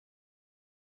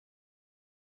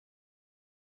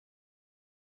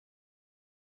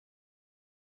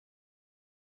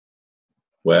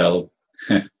Well,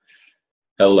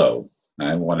 hello.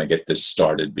 I want to get this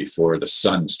started before the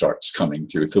sun starts coming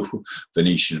through the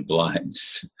Venetian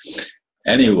blinds.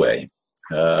 Anyway,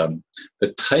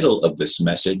 the title of this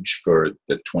message for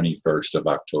the 21st of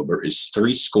October is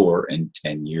Threescore and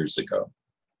 10 Years Ago.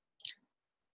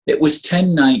 It was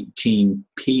 10:19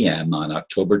 p.m. on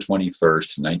October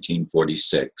 21st,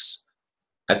 1946,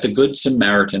 at the Good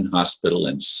Samaritan Hospital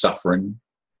in Suffern,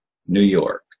 New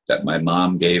York, that my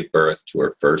mom gave birth to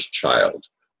her first child,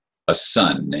 a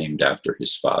son named after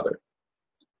his father.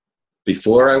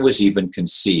 Before I was even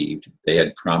conceived, they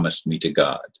had promised me to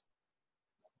God.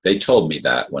 They told me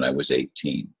that when I was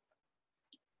 18.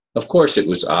 Of course, it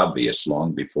was obvious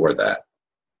long before that.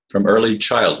 From early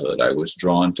childhood, I was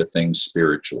drawn to things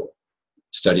spiritual,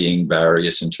 studying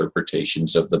various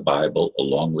interpretations of the Bible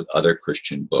along with other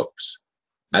Christian books.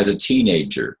 As a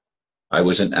teenager, I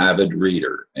was an avid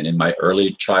reader, and in my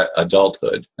early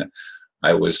adulthood,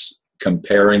 I was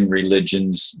comparing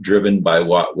religions driven by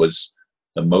what was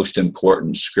the most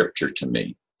important scripture to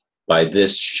me. By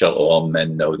this shall all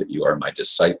men know that you are my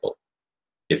disciple,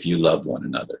 if you love one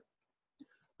another.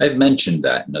 I've mentioned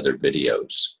that in other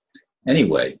videos.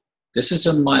 Anyway, this is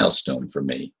a milestone for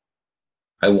me.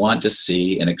 I want to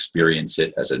see and experience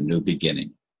it as a new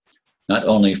beginning, not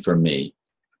only for me,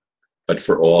 but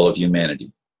for all of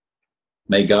humanity.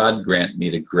 May God grant me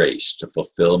the grace to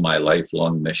fulfill my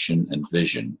lifelong mission and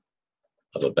vision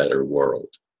of a better world.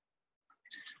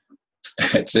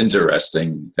 It's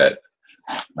interesting that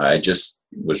I just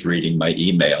was reading my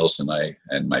emails,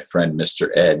 and my friend Mr.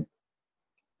 Ed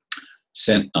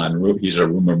sent on, he's a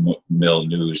rumor mill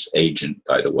news agent,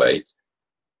 by the way.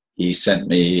 He sent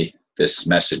me this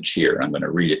message here. I'm going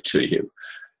to read it to you,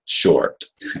 short.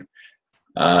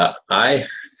 I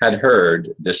had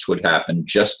heard this would happen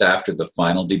just after the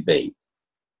final debate,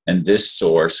 and this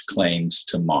source claims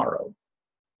tomorrow.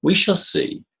 We shall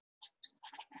see.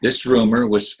 This rumor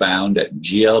was found at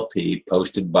GLP,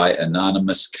 posted by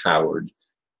anonymous coward,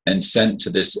 and sent to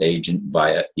this agent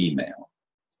via email.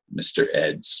 Mr.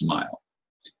 Ed smile.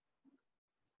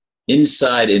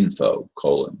 Inside info,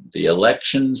 the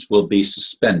elections will be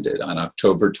suspended on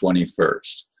October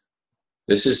 21st.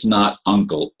 This is not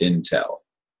Uncle Intel.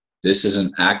 This is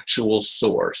an actual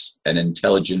source and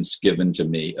intelligence given to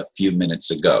me a few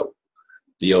minutes ago.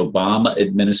 The Obama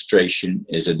administration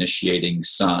is initiating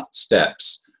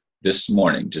steps this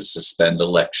morning to suspend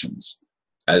elections,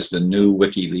 as the new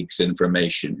WikiLeaks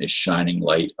information is shining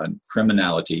light on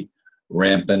criminality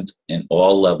rampant in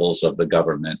all levels of the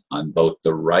government on both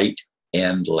the right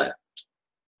and left.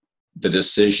 The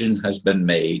decision has been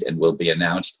made and will be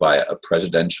announced via a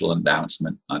presidential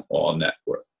announcement on all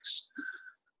networks.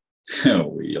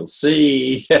 We'll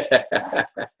see.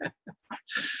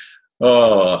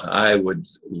 Oh, I would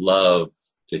love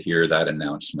to hear that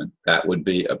announcement. That would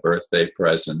be a birthday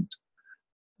present.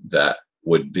 That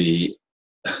would be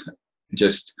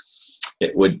just,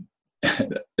 it would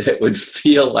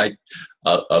feel like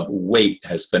a weight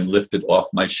has been lifted off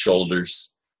my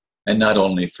shoulders, and not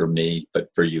only for me, but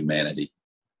for humanity.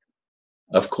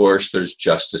 Of course, there's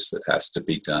justice that has to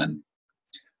be done.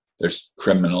 There's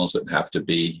criminals that have to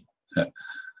be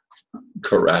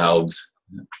corralled,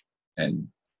 and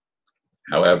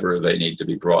however they need to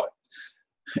be brought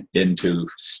into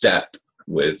step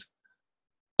with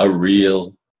a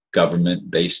real government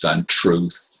based on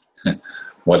truth.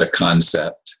 What a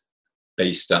concept.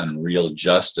 Based on real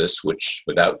justice, which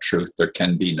without truth there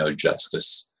can be no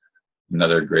justice.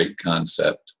 Another great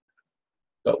concept.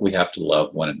 But we have to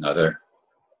love one another,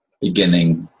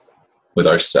 beginning with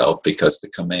ourselves, because the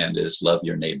command is love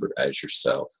your neighbor as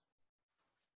yourself.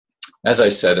 As I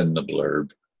said in the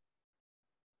blurb,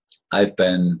 I've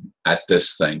been at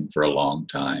this thing for a long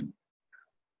time.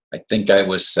 I think I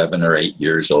was 7 or 8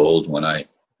 years old when I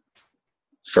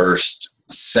first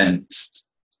sensed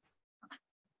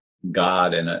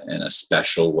God in a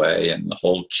special way, and the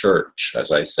whole church,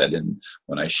 as I said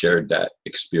when I shared that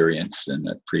experience in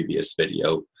a previous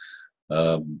video,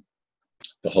 the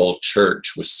whole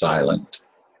church was silent,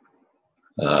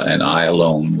 and I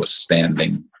alone was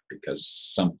standing because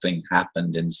something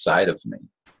happened inside of me.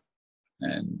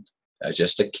 And I was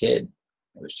just a kid.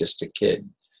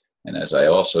 And as I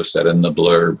also said in the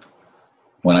blurb,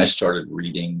 when I started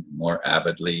reading more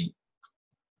avidly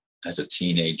as a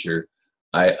teenager,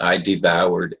 I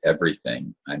devoured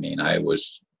everything. I mean, I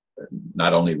was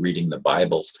not only reading the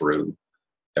Bible through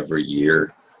every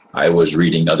year, I was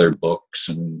reading other books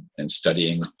and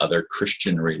studying other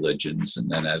Christian religions. And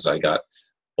then as I got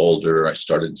older, I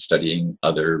started studying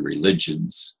other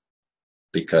religions.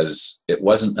 because it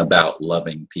wasn't about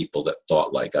loving people that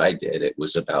thought like I did. It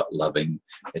was about loving,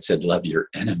 it said, love your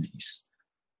enemies.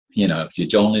 You know, if you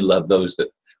only love those that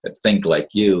think like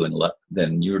you, and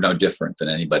then you're no different than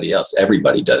anybody else.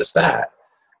 Everybody does that.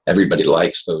 Everybody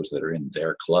likes those that are in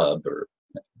their club, or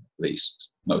at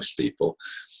least most people.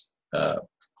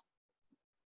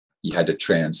 You had to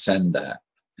transcend that.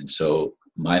 And so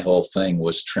my whole thing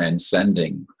was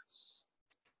transcending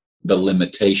the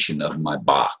limitation of my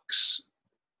box.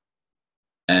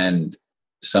 And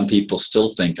some people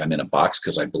still think I'm in a box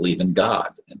because I believe in God.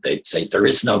 And they'd say, there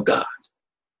is no God.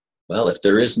 Well, if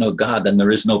there is no God, then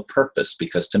there is no purpose,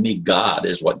 because to me, God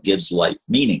is what gives life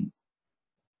meaning.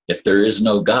 If there is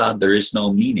no God, there is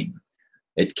no meaning.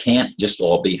 It can't just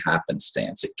all be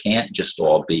happenstance. It can't just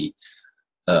all be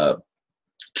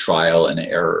trial and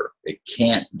error. It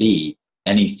can't be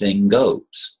anything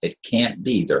goes. It can't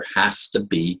be. There has to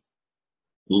be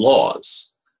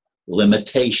laws,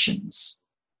 limitations,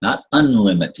 not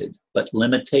unlimited, but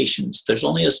limitations. There's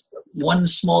only one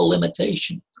small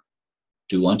limitation.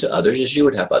 Do unto others as you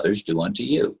would have others do unto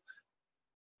you.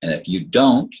 And if you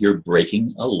don't, you're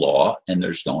breaking a law, and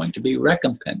there's going to be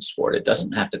recompense for it. It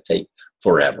doesn't have to take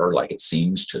forever like it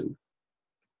seems to.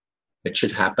 It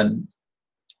should happen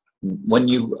when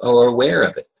you are aware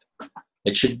of it.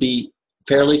 It should be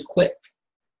fairly quick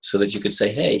so that you could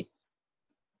say, hey,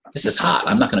 this is hot.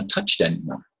 I'm not going to touch it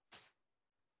anymore.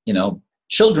 You know,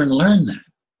 children learn that.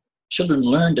 Children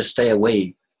learn to stay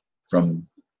away from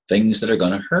things that are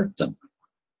going to hurt them.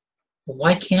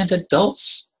 Why can't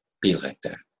adults be like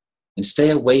that and stay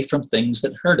away from things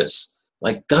that hurt us,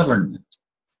 like government?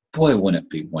 Boy, wouldn't it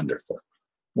be wonderful?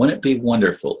 Wouldn't it be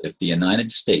wonderful if the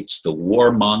United States, the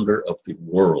warmonger of the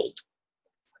world,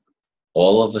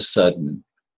 all of a sudden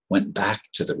went back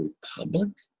to the Republic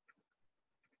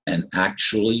and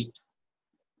actually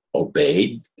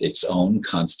obeyed its own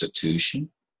Constitution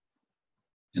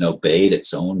and obeyed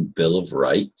its own Bill of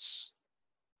Rights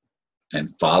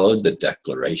and followed the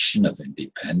Declaration of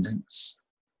Independence?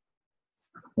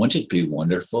 Wouldn't it be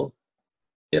wonderful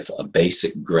if a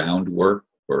basic groundwork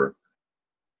were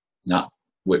not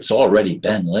what's already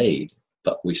been laid,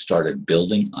 but we started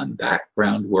building on that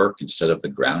groundwork instead of the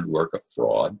groundwork of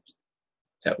fraud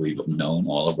that we've known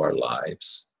all of our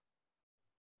lives?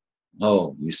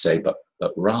 Oh, you say, but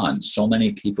Ron, so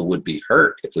many people would be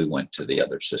hurt if we went to the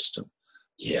other system.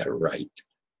 Yeah, right.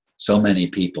 So many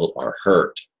people are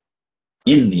hurt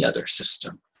in the other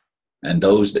system, and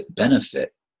those that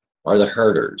benefit are the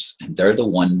hurters, and they're the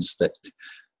ones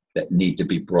that need to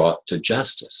be brought to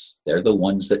justice. They're the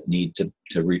ones that need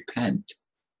to repent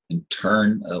and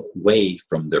turn away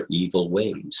from their evil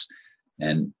ways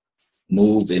and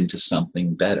move into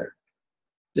something better.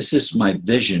 This is my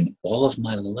vision all of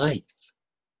my life,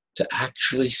 to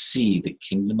actually see the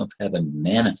kingdom of heaven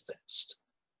manifest,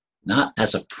 not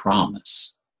as a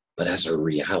promise, but as a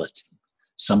reality,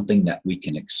 something that we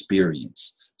can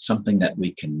experience, something that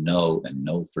we can know and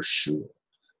know for sure,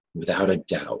 without a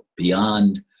doubt,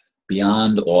 beyond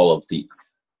all of the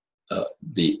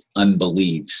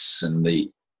unbeliefs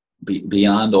and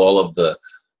beyond all of the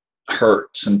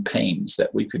hurts and pains,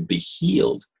 that we could be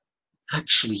healed,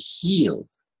 actually healed,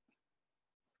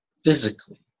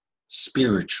 physically,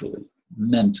 spiritually,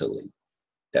 mentally,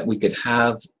 that we could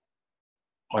have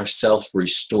ourselves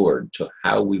restored to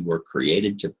how we were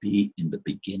created to be in the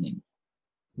beginning,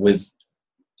 with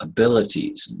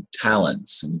abilities and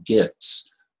talents and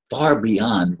gifts far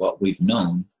beyond what we've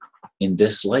known in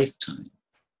this lifetime,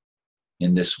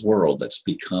 in this world that's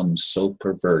become so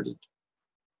perverted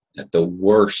that the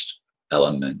worst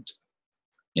element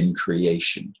in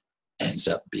creation ends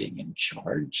up being in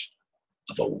charge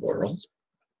of a world.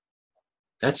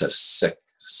 That's a sick,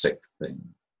 sick thing.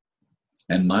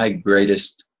 And my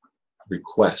greatest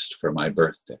request for my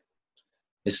birthday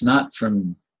is not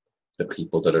from the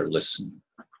people that are listening,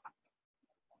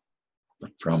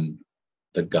 but from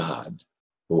the God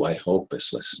who I hope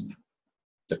is listening,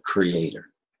 the Creator,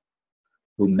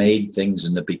 who made things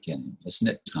in the beginning. Isn't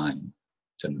it time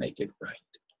to make it right?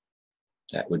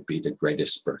 That would be the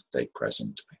greatest birthday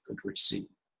present I could receive.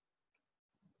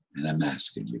 And I'm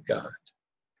asking you, God,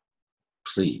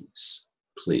 please,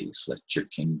 please let your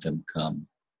kingdom come.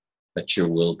 Let your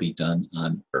will be done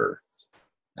on earth,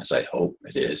 as I hope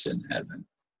it is in heaven.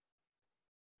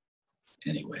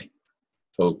 Anyway,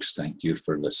 folks, thank you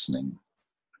for listening.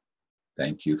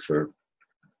 Thank you for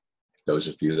those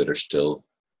of you that are still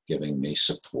giving me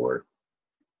support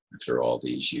after all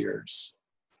these years.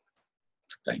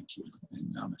 Thank you,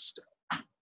 and namaste.